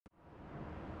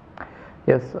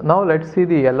Yes, now let's see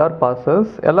the LR parsers.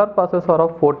 LR parsers are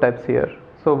of four types here.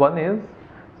 So one is,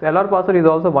 LR parser is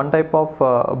also one type of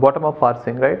bottom-up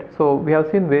parsing, right? So we have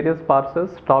seen various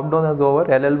parsers, top-down as over,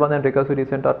 LL1 and recursive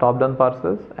descent are top-down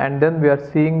parsers, and then we are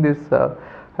seeing this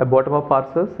bottom-up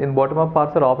parsers. In bottom-up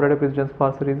parser, operator precedence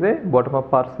parser is a bottom-up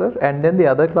parser, and then the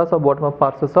other class of bottom-up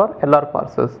parsers are LR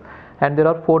parsers, and there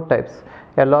are four types: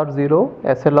 LR0,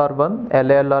 SLR1,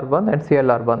 LALR1 and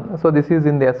CLR1. So this is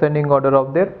in the ascending order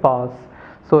of their pass.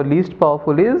 So least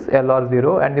powerful is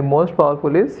LR0 and the most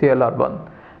powerful is CLR1.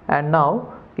 And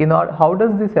now how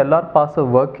does this LR parser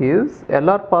work is,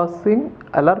 LR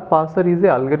parser is a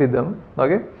algorithm,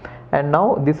 okay, and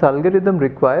now this algorithm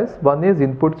requires, one is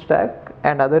input stack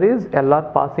and other is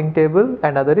LR passing table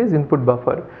and other is input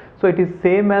buffer. So it is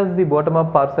same as the bottom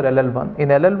up parser LL1. In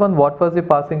LL1 what was the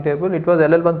passing table? It was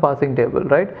LL1 passing table,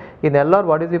 right? In LR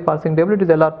what is the passing table? It is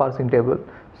LR passing table.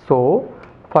 So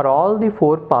for all the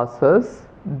four parsers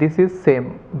this is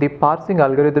same, the parsing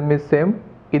algorithm is same,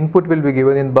 input will be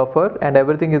given in buffer and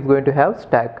everything is going to have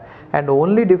stack, and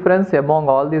only difference among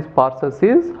all these parsers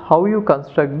is how you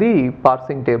construct the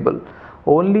parsing table.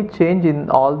 Only change in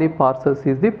all the parsers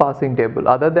is the parsing table.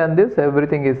 Other than this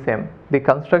everything is same. The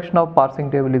construction of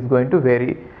parsing table is going to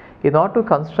vary. In order to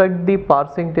construct the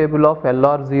parsing table of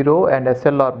LR0 and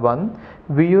SLR1,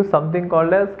 we use something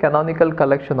called as canonical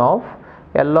collection of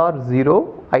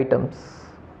LR0 items.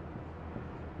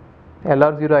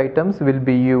 LR0 items will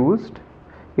be used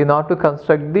in order to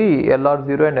construct the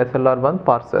LR0 and SLR1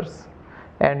 parsers,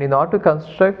 and in order to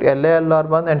construct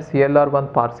LALR1 and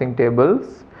CLR1 parsing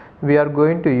tables we are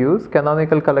going to use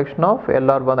canonical collection of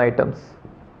LR1 items.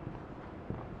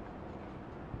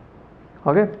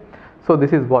 Okay, so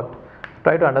this is what,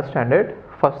 try to understand it.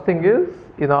 First thing is,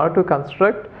 in order to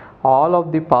construct all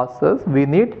of the parsers we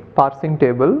need parsing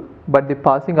table, but the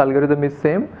parsing algorithm is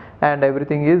same and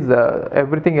everything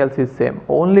else is same.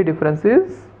 Only difference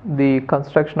is the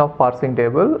construction of parsing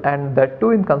table, and that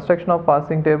too in construction of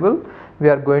parsing table we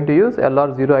are going to use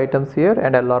LR0 items here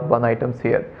and LR1 items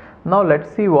here. Now let's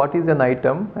see what is an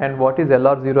item and what is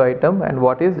LR0 item and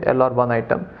what is LR1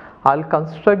 item. I'll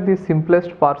construct the simplest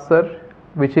parser,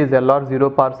 which is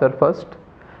LR0 parser first,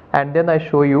 and then I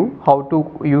show you how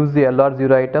to use the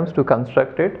LR0 items to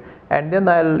construct it, and then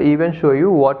I'll even show you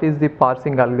what is the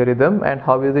parsing algorithm and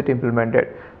how is it implemented.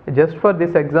 Just for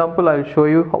this example I'll show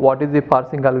you what is the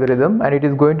parsing algorithm, and it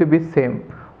is going to be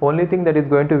same. Only thing that is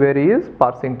going to vary is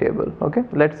parsing table. Okay,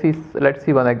 let's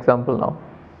see one example now.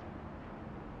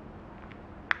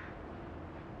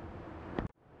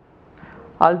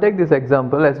 I'll take this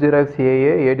example, S derives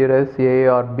CAA, A derives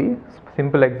CAA or B,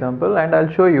 simple example, and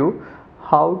I'll show you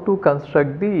how to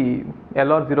construct the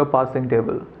LR0 parsing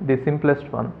table, the simplest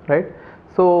one, right?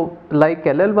 So like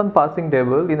LL1 parsing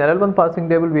table, in LL1 parsing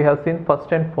table we have seen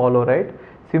first and follow, right?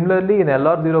 Similarly in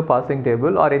LR0 parsing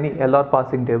table or any LR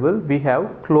parsing table we have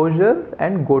closure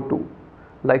and go to.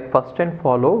 Like first and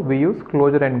follow we use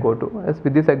closure and go to, as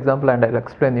with this example, and I'll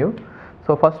explain you.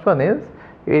 So first one is,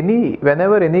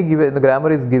 whenever any given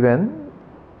grammar is given,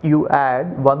 you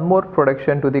add one more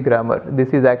production to the grammar. This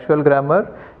is actual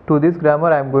grammar. To this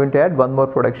grammar I am going to add one more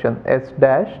production, S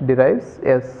dash derives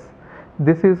S.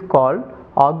 This is called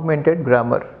augmented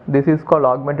grammar. This is called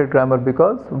augmented grammar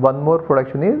because one more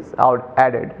production is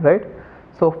added, right?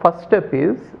 So first step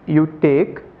is you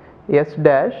take S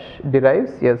dash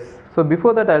derives S. So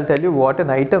before that I'll tell you what an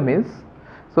item is.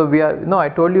 So I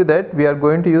told you that we are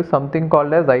going to use something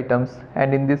called as items,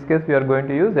 and in this case we are going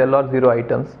to use LR0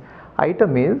 items.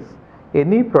 Item is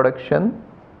any production,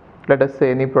 let us say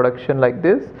any production like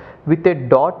this with a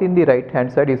dot in the right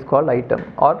hand side is called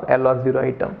item or LR0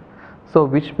 item. So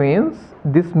which means,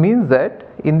 this means that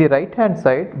in the right hand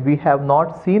side we have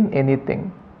not seen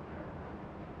anything,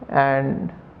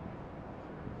 and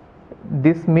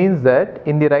this means that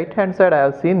in the right hand side I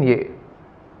have seen A,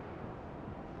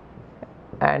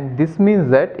 and this means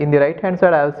that in the right hand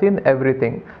side I have seen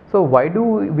everything. So why do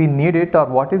we need it, or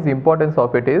what is the importance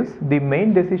of it is, the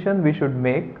main decision we should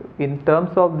make in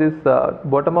terms of this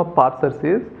bottom up parsers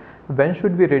is, when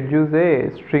should we reduce a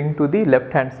string to the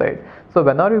left hand side. So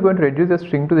when are we going to reduce a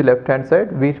string to the left hand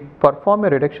side? We perform a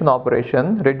reduction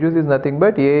operation. Reduce is nothing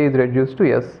but A is reduced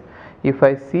to S. If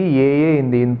I see AA in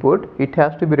the input, it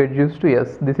has to be reduced to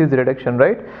S. This is reduction,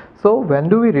 right? So when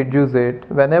do we reduce it?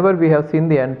 Whenever we have seen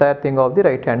the entire thing of the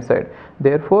right hand side.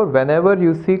 Therefore whenever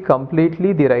you see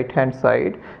completely the right hand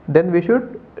side, then we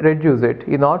should reduce it.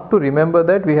 In order to remember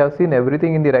that we have seen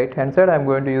everything in the right hand side, I am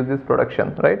going to use this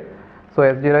production, right? So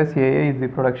SGRI CAA is the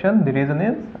production. The reason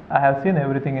is I have seen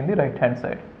everything in the right hand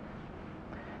side.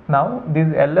 Now these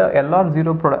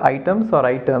LR0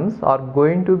 items are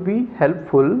going to be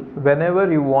helpful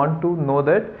whenever you want to know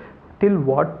that till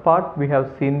what part we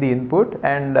have seen the input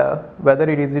and whether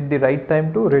it is the right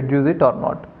time to reduce it or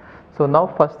not. So now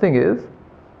first thing is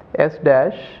S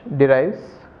dash derives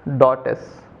dot S.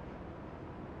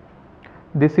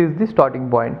 This is the starting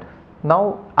point. Now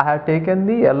I have taken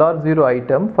the LR0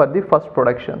 item for the first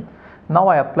production. Now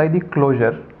I apply the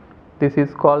closure. This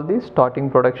is called the starting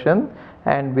production,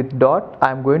 and with dot I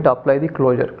am going to apply the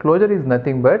closure. Closure is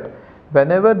nothing but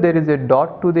whenever there is a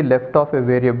dot to the left of a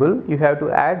variable, you have to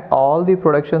add all the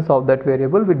productions of that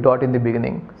variable with dot in the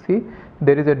beginning. See,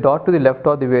 there is a dot to the left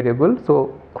of the variable,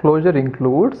 so closure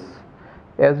includes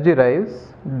S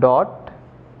derives dot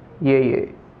AA,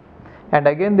 and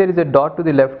again there is a dot to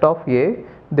the left of A,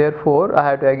 therefore I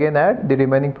have to again add the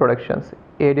remaining productions.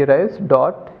 A derives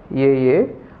dot AA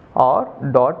or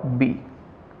dot B.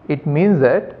 It means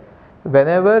that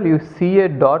whenever you see a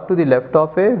dot to the left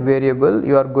of a variable,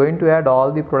 you are going to add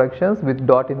all the productions with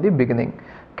dot in the beginning.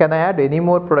 Can I add any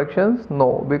more productions?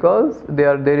 No, because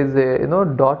there is a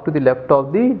dot to the left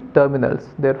of the terminals,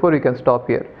 therefore you can stop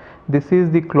here. This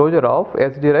is the closure of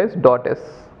S derives dot S.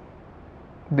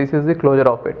 This is the closure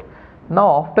of it.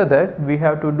 Now after that we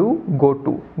have to do go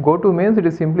to. Go to means it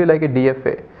is simply like a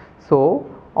DFA. So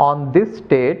on this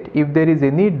state, if there is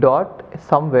any dot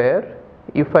somewhere,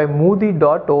 if I move the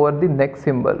dot over the next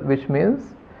symbol, which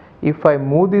means if I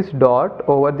move this dot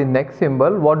over the next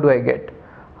symbol, what do I get?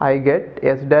 I get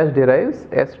S dash derives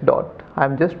S dot. I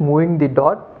am just moving the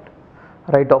dot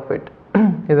right of it,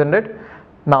 isn't it?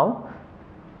 Now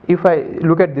if I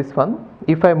look at this one,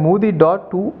 if I move the dot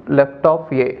to left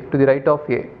of A, to the right of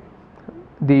A,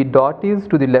 the dot is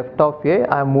to the left of A,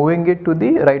 I am moving it to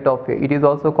the right of A. It is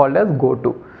also called as go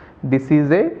to. This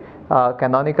is a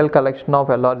canonical collection of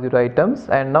LR0 items,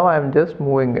 and now I am just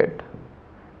moving it.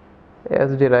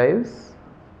 S derives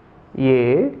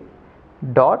A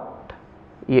dot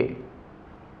A.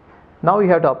 Now you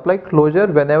have to apply closure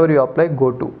whenever you apply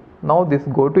go to. Now this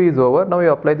go to is over, now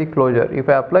you apply the closure. If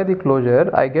I apply the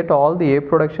closure, I get all the A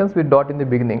productions with dot in the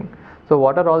beginning. So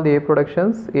what are all the A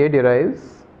productions? A derives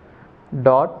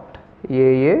dot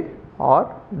AA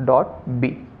or dot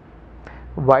B.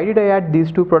 Why did I add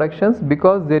these two productions?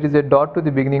 Because there is a dot to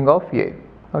the beginning of A.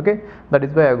 Okay, that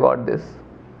is why I got this.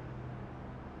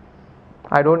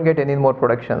 I don't get any more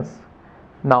productions.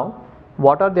 Now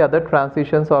what are the other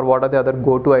transitions or what are the other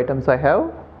go to items I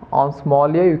have? On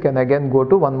small a you can again go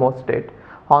to one more state.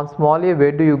 On small a,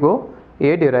 where do you go?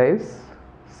 A derives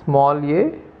small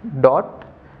a dot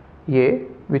A,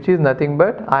 which is nothing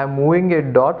but I am moving a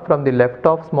dot from the left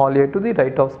of small a to the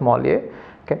right of small a.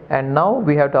 Okay, and now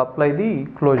we have to apply the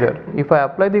closure. If I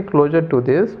apply the closure to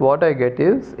this, what I get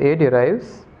is A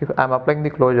derives, if I am applying the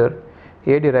closure,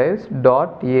 A derives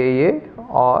dot AA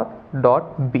or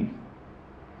dot B.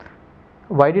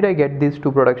 Why did I get these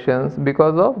two productions?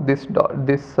 Because of this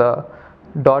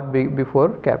dot before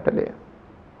capital A,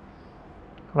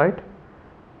 right?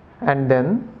 And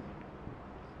then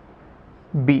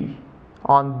B.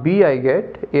 On B I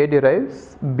get A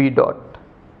derives B dot.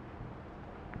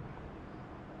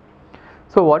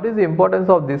 So what is the importance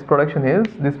of this production is?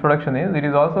 It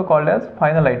is also called as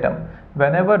final item.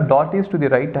 Whenever dot is to the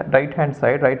right hand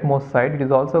side, rightmost side, it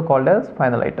is also called as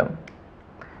final item.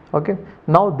 Okay,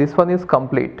 now this one is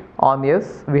complete. On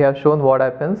S we have shown what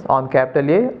happens. On capital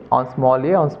A, on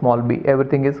small b,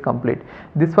 everything is complete.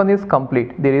 This one is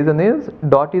complete. The reason is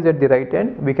dot is at the right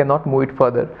end, we cannot move it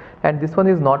further, and this one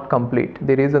is not complete.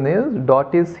 The reason is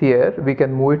dot is here, we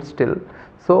can move it still.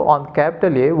 So on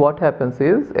capital A, what happens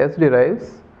is S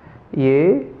derives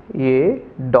A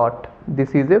dot.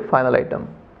 This is a final item.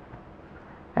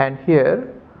 And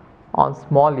here on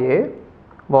small a,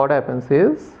 what happens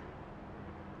is,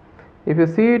 if you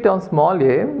see it on small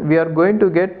a, we are going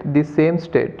to get the same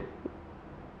state.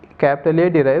 Capital A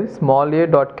derives small a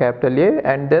dot capital A,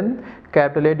 and then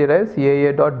capital A derives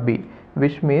A dot B,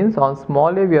 which means on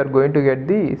small a we are going to get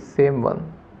the same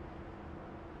one,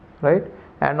 right?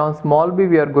 And on small b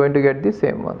we are going to get the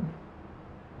same one,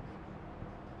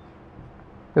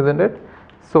 isn't it?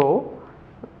 So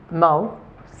now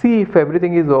see if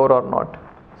everything is over or not.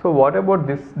 So what about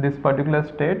this particular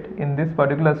state? In this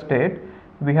particular state,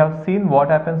 we have seen what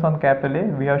happens on capital A,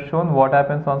 we have shown what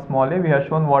happens on small a, we have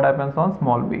shown what happens on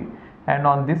small b, and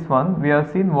on this one we have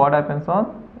seen what happens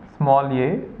on small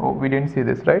a. Oh, we didn't see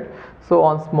this, right? So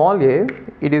on small a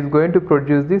it is going to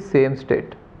produce the same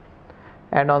state,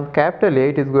 and on capital A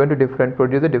it is going to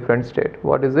produce a different state.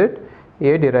 What is it?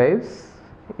 A derives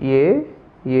A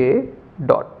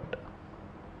dot,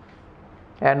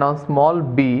 and on small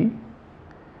b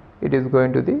it is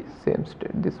going to the same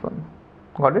state, this one.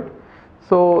 Got it?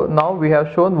 So now we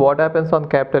have shown what happens on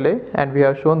capital A, and we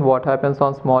have shown what happens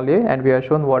on small a, and we have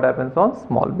shown what happens on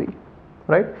small b,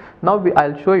 right? Now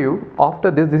I'll show you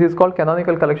after this. This is called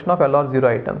canonical collection of L or 0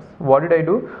 items. What did I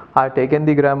do? I have taken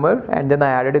the grammar and then I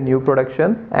added a new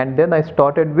production, and then I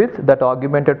started with that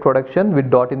augmented production with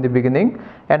dot in the beginning,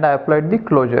 and I applied the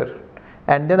closure,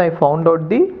 and then I found out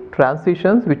the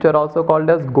transitions, which are also called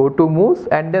as go to moves,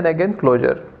 and then again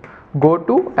closure. Go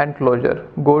to and closure,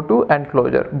 go to and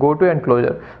closure, go to and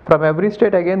closure. From every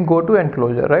state again go to and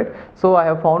closure, right? So I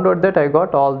have found out that I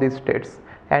got all these states,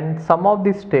 and some of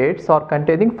these states are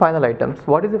containing final items.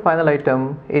 What is the final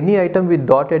item? Any item with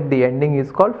dot at the ending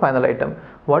is called final item.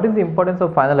 What is the importance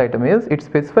of final item is it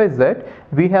specifies that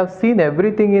we have seen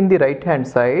everything in the right hand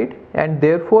side, and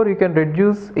therefore you can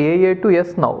reduce AA to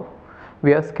S now.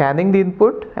 We are scanning the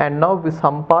input, and now with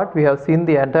some part we have seen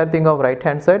the entire thing of right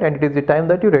hand side, and it is the time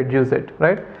that you reduce it,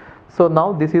 right? So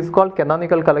now this is called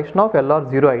canonical collection of L or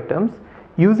 0 items.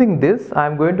 Using this I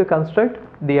am going to construct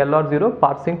the L or 0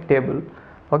 parsing table.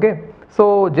 Okay,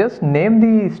 so just name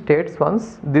the states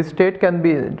once. This state can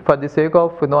be, for the sake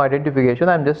of identification,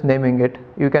 I am just naming it.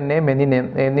 You can name any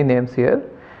names here.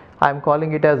 I am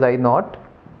calling it as I0,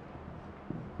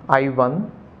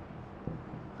 I1,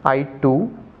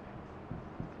 I2,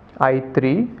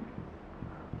 I3,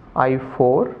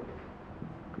 I4,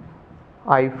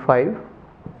 I5,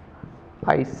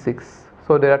 I6.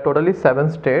 So there are totally 7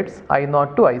 states,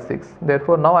 I0 to I6.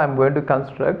 Therefore now I am going to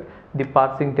construct the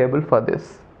parsing table for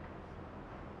this.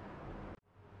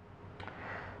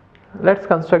 Let's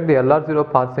construct the L or 0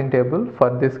 parsing table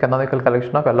for this canonical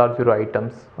collection of L or 0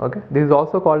 items. Okay, this is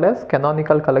also called as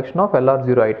canonical collection of L or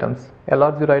 0 items. L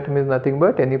or 0 item is nothing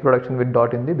but any production with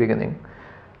dot in the beginning.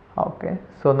 Okay,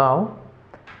 so now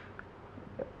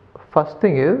first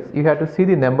thing is you have to see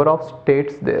the number of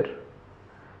states there,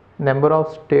 number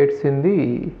of states in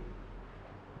the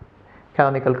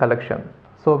canonical collection.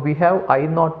 So we have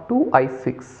I0 to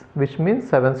I6, which means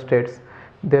 7 states.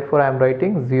 Therefore I am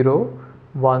writing 0,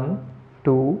 1,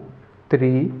 2,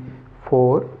 3,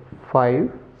 4,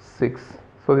 5, 6.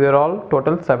 So they are all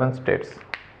total 7 states.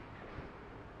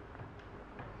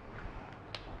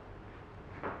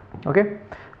 Okay,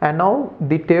 and now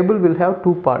the table will have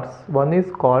 2 parts. One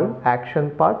is called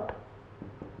action part,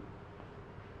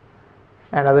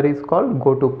 and other is called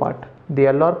go to part. The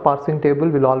LR parsing table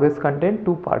will always contain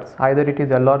 2 parts. Either it is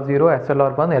LR0,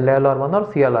 SLR1, LALR1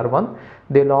 or CLR1.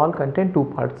 They will all contain 2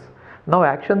 parts. Now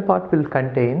action part will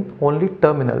contain only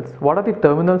terminals. What are the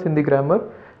terminals in the grammar?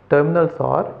 Terminals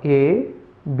are A,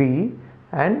 B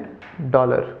and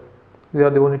 $. These are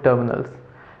the only terminals.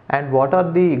 And what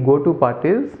are the go to part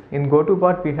is? In go to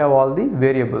part we have all the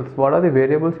variables. What are the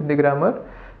variables in the grammar?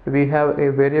 We have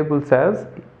a variables as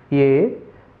A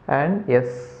and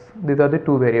S. These are the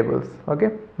 2 variables.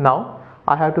 Okay, now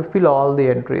I have to fill all the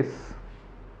entries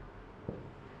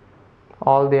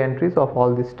of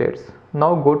all the states.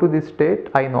 Now go to the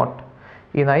state I0.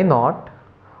 In I0,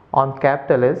 on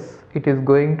capital S it is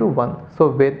going to 1. So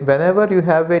whenever you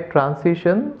have a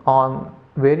transition on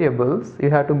variables, you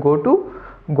have to go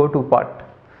to part.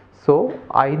 So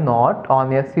I0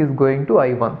 on S is going to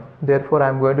I1. Therefore I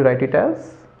am going to write it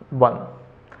as 1.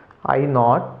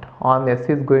 I0 on S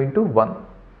is going to 1,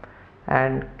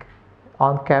 and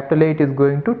on capital A it is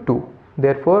going to 2.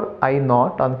 Therefore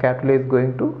I0 on capital A is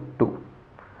going to 2,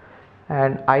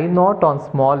 and I0 on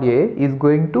small a is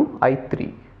going to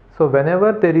I3. So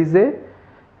whenever there is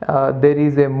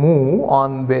a move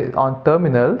on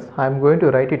terminals, I am going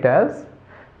to write it as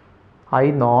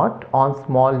I0 on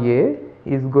small a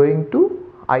is going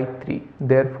to I3.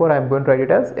 Therefore I am going to write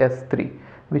it as S3,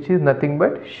 which is nothing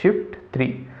but shift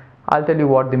 3. I'll tell you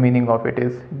what the meaning of it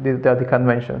is. These are the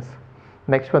conventions.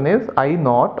 Next one is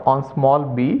I0 on small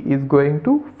b is going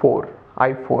to 4,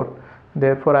 I4.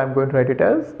 Therefore I am going to write it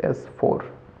as S4.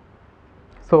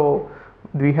 So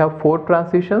we have 4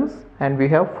 transitions and we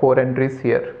have 4 entries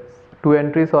here. 2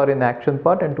 entries are in action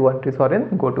part and 2 entries are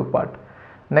in go to part.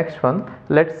 Next one,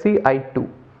 let's see I2.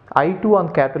 I2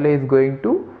 on capital A is going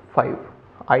to 5.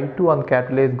 I2 on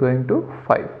capital A is going to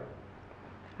 5,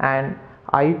 and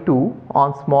I2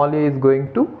 on small a is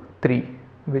going to 3,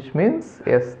 which means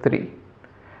S3,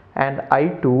 and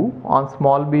I2 on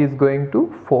small b is going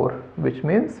to 4, which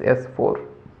means S4,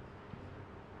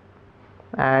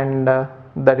 and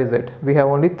that is it. We have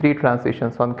only 3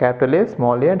 transitions on capital A,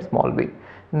 small a and small b.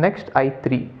 Next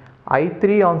I3.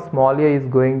 I3 on small a is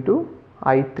going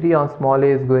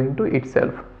to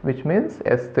itself, which means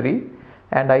S3,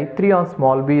 and I3 on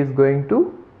small b is going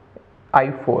to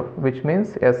I4, which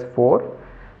means S4,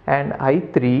 and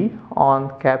I3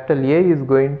 on capital A is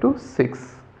going to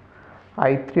 6.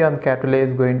 I3 on capital A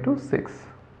is going to 6.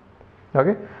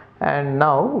 Okay, and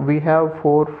now we have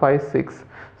 4, 5, 6.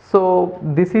 So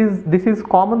this is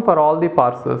common for all the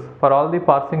parsers. For all the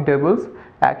parsing tables,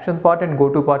 action part and go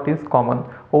to part is common.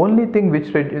 Only thing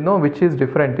which which is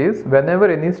different is whenever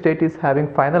any state is having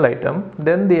final item,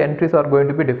 then the entries are going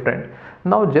to be different.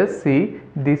 Now just see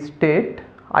the state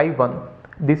I1.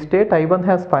 The state I1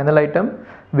 has final item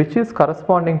which is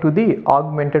corresponding to the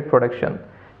augmented production.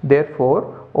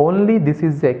 Therefore, only this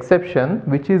is the exception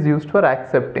which is used for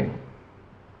accepting.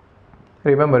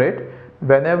 Remember it,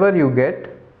 whenever you get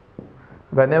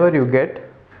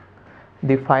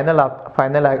the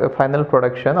final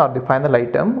production or the final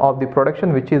item of the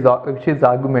production which is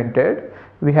augmented,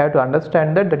 we have to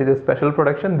understand that is a special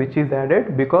production which is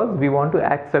added because we want to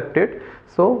accept it,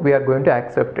 so we are going to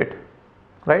accept it,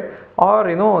 right? Or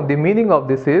the meaning of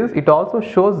this is, it also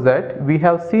shows that we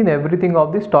have seen everything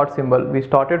of the start symbol. We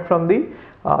started from the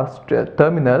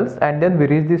terminals and then we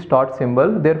reached the start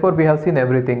symbol, therefore we have seen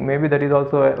everything. Maybe that is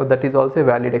also a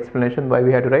valid explanation why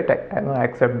we had to write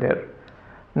accept there.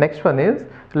 Next one is,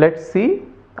 let's see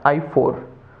I4,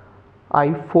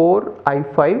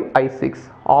 I5, I6.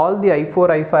 All the I4,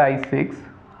 I5, I6,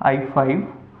 I5,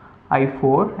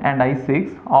 I4 and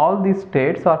I6, all these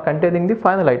states are containing the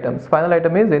final items. Final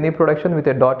item is any production with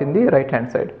a dot in the right hand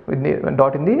side, with the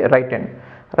dot in the right end,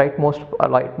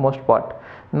 rightmost part.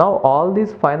 Now all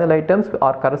these final items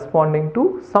are corresponding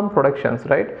to some productions,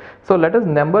 right? So let us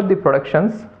number the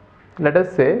productions. Let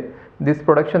us say this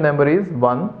production number is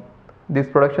 1, this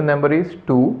production number is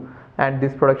 2, and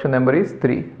this production number is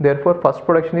 3. Therefore first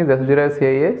production is S derives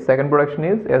AA, second production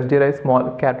is S derives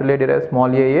capital A derives small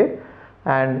aa,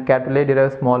 and capital A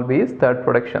derives small b is third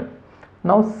production.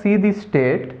 Now see the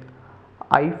state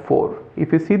I4.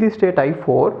 If you see the state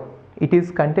I4, it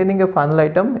is containing a final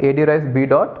item A derives b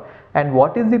dot, and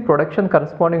what is the production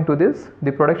corresponding to this?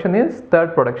 The production is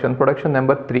third production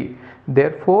number 3.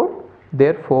 Therefore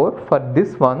for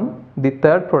this one, the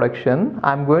third production,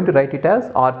 I am going to write it as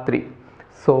R3.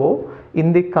 So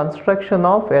in the construction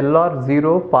of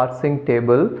LR0 parsing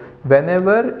table,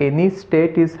 whenever any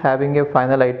state is having a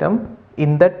final item,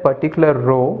 in that particular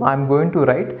row I am going to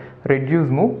write reduce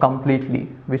move completely,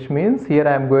 which means here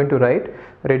I am going to write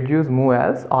reduce move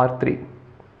as R3.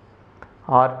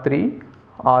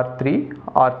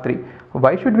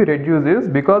 Why should we reduce this?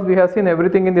 Because we have seen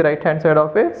everything in the right hand side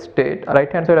of a state,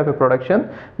 right hand side of a production.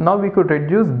 Now we could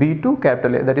reduce B to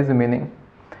capital A, that is the meaning.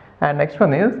 And next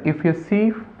one is, if you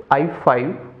see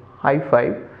I5,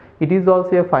 it is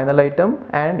also a final item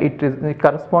and it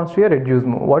corresponds to a reduced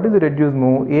move. What is the reduced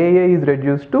move? AA is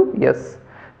reduced to S.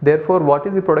 Therefore, what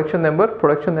is the production number?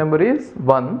 Production number is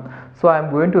 1. So I am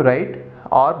going to write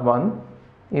R1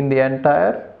 in the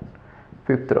entire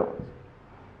fifth row.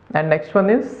 And next one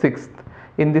is sixth.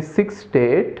 In the sixth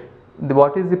state,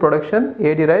 what is the production?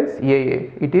 A derives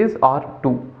AA. It is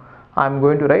R2. I am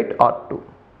going to write R2.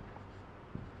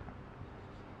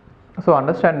 So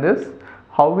understand this.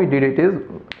 How we did it is,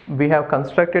 we have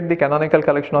constructed the canonical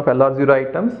collection of LR0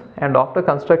 items, and after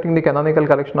constructing the canonical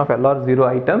collection of LR0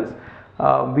 items,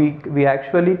 we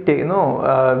actually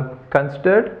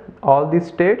considered all the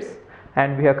states,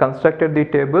 and we have constructed the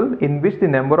table in which the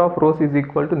number of rows is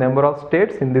equal to number of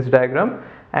states in this diagram.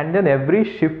 And then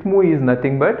every shift move is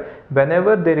nothing but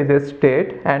whenever there is a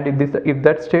state, and if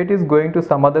that state is going to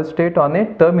some other state on a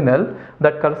terminal,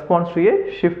 that corresponds to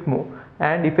a shift move.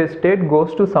 And if a state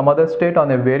goes to some other state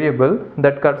on a variable,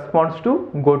 that corresponds to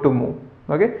go to move.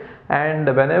 Okay, and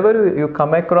whenever you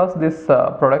come across this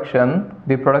production,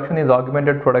 the production is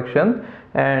augmented production,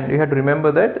 and you have to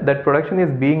remember that production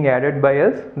is being added by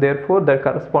us, therefore that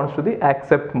corresponds to the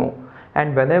accept move.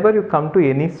 And whenever you come to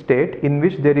any state in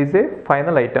which there is a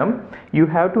final item, you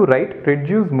have to write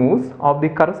reduce moves of the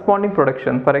corresponding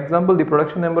production. For example, the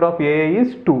production number of AA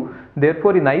is 2,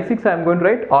 therefore in I6 I am going to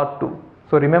write R2.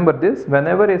 So remember this,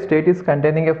 whenever a state is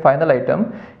containing a final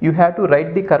item, you have to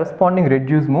write the corresponding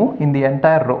reduce move in the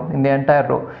entire row,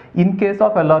 in case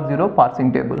of LR0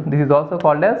 parsing table. This is also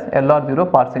called as LR0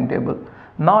 parsing table.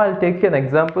 Now I will take an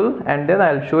example and then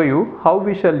I will show you how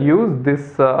we shall use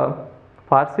this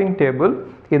parsing table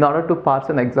in order to parse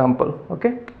an example.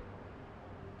 Okay.